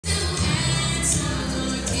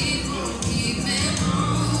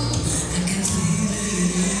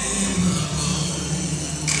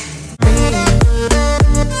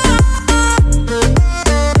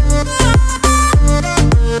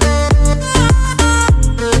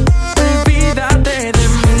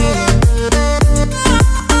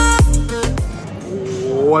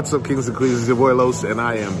What's up, kings and queens? It's your boy Los, and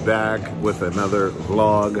I am back with another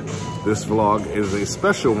vlog. This vlog is a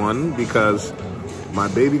special one because my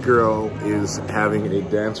baby girl is having a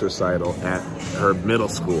dance recital at her middle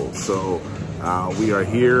school. So we are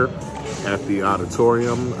here at the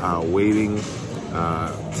auditorium waiting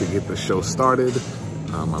to get the show started.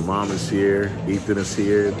 My mom is here, Ethan is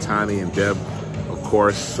here, Tani and Deb, of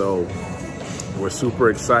course. So we're super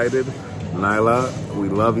excited. Nyla, we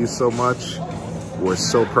love you so much. We're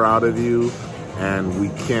so proud of you, and we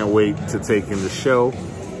can't wait to take in the show.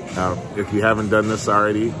 If you haven't done this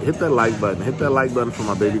already, hit that like button. Hit that like button for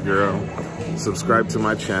my baby girl. Subscribe to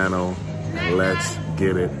my channel, and let's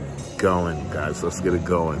get it going, guys. Let's get it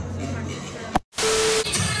going.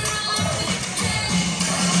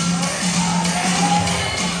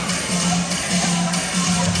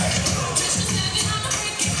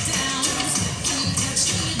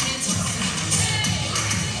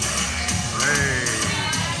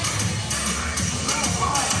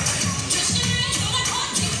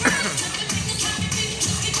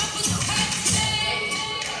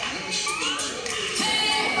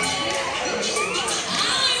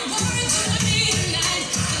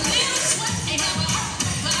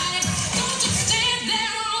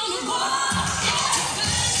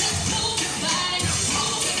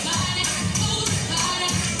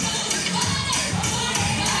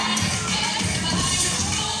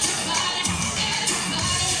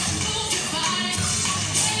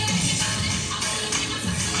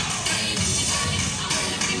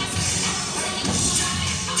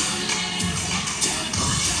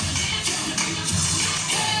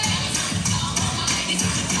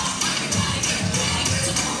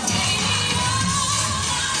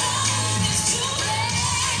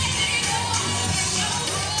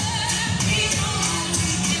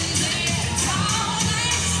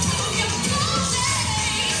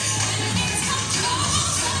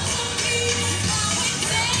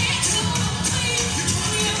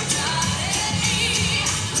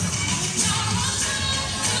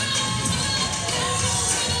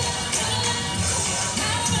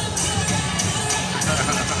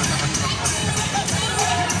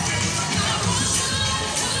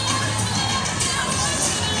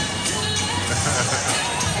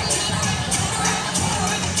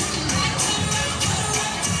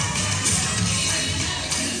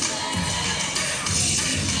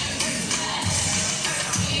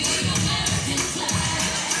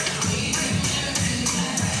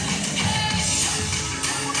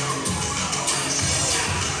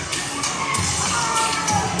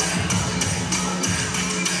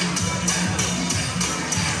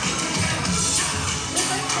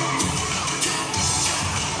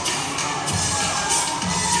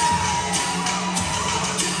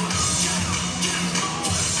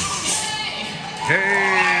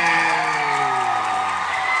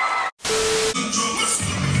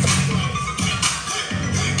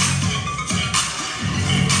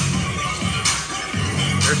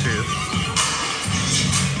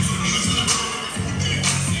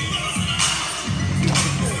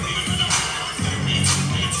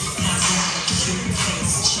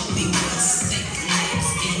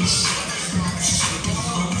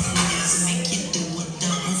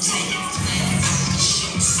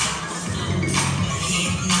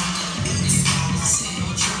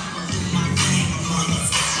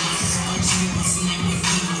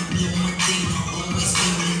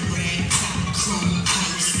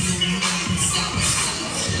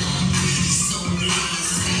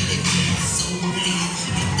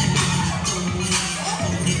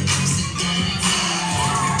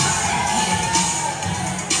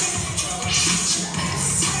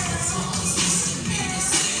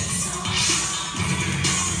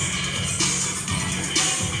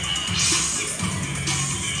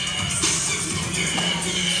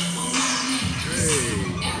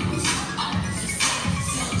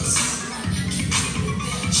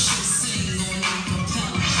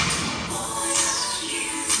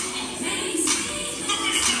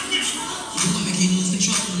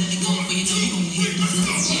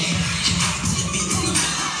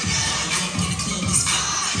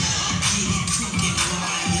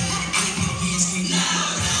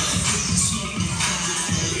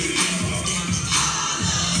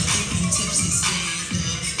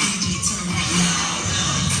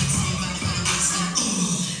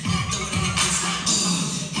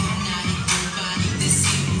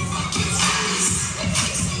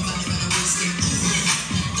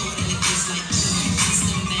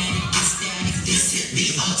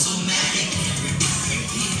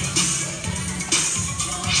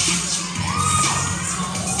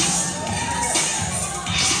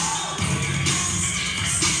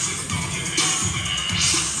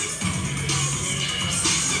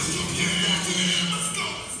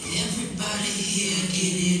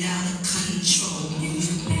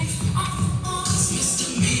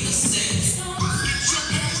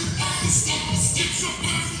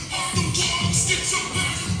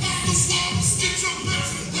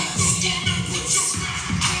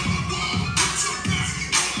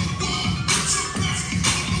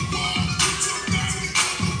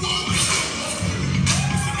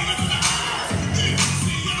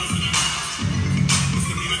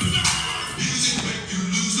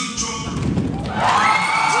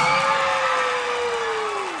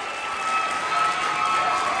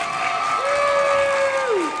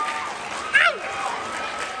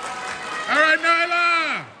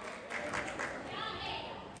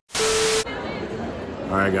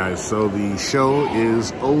 right, guys, so the show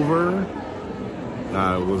is over.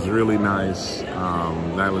 It was really nice.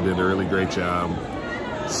 Nyla did a really great job.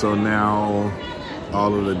 So now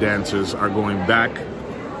all of the dancers are going back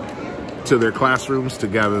to their classrooms to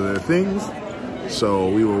gather their things. So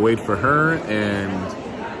we will wait for her,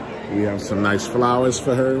 and we have some nice flowers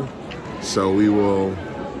for her. So we will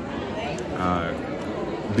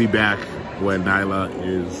be back when Nyla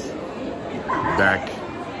is back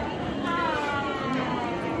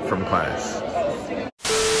from class.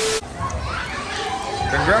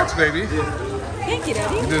 Congrats, baby. Thank you,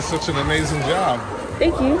 Daddy. You did such an amazing job.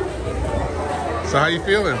 Thank you. So how you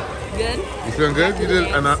feeling? Good. You feeling good? You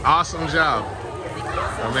did an awesome job.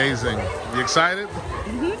 Amazing. You excited?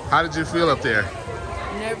 Mm-hmm. How did you feel up there?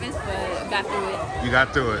 Nervous, but got through it. You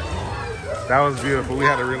got through it. That was beautiful. We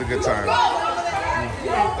had a really good time.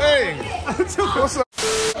 Hey, what's up?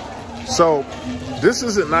 So, this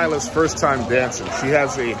isn't Nyla's first time dancing. She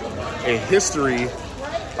has a history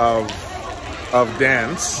of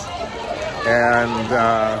dance,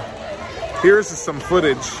 and here's some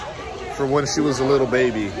footage from when she was a little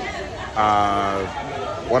baby.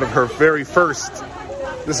 One of her very first.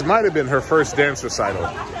 This might have been her first dance recital.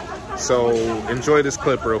 So enjoy this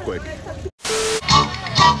clip real quick.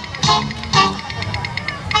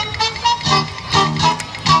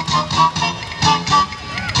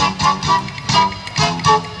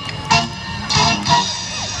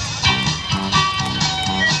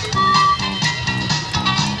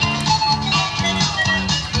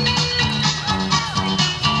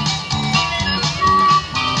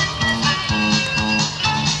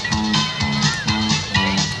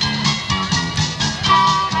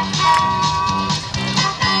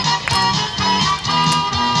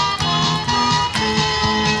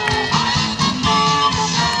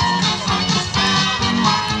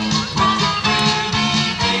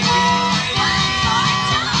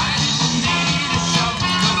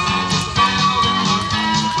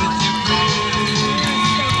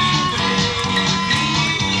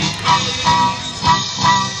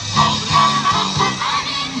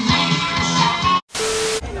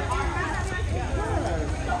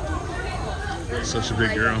 Such a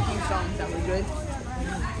big girl.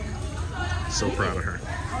 So proud of her.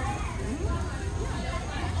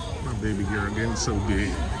 My baby girl getting so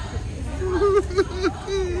big.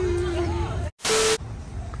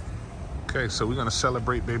 Okay, so we're gonna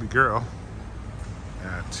celebrate baby girl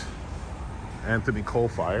at Anthony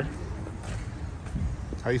Coal-Fire.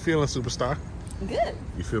 How you feeling, superstar? Good.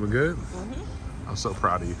 You feeling good? Mm-hmm. I'm so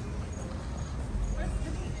proud of you.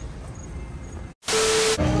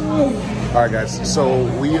 All right, guys, so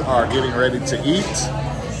we are getting ready to eat,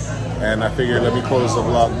 and I figured let me close the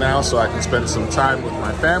vlog now so I can spend some time with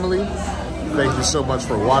my family. Thank you so much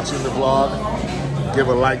for watching the vlog. Give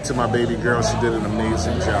a like to my baby girl. She did an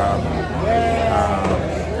amazing job.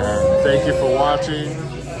 And thank you for watching.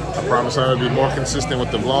 I promise I will be more consistent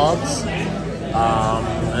with the vlogs.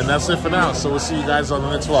 And that's it for now. So we'll see you guys on the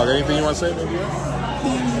next vlog. Anything you want to say, baby?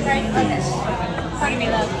 Peace. Pardon me,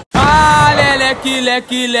 love.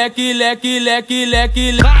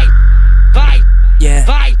 Vai, vai, yeah.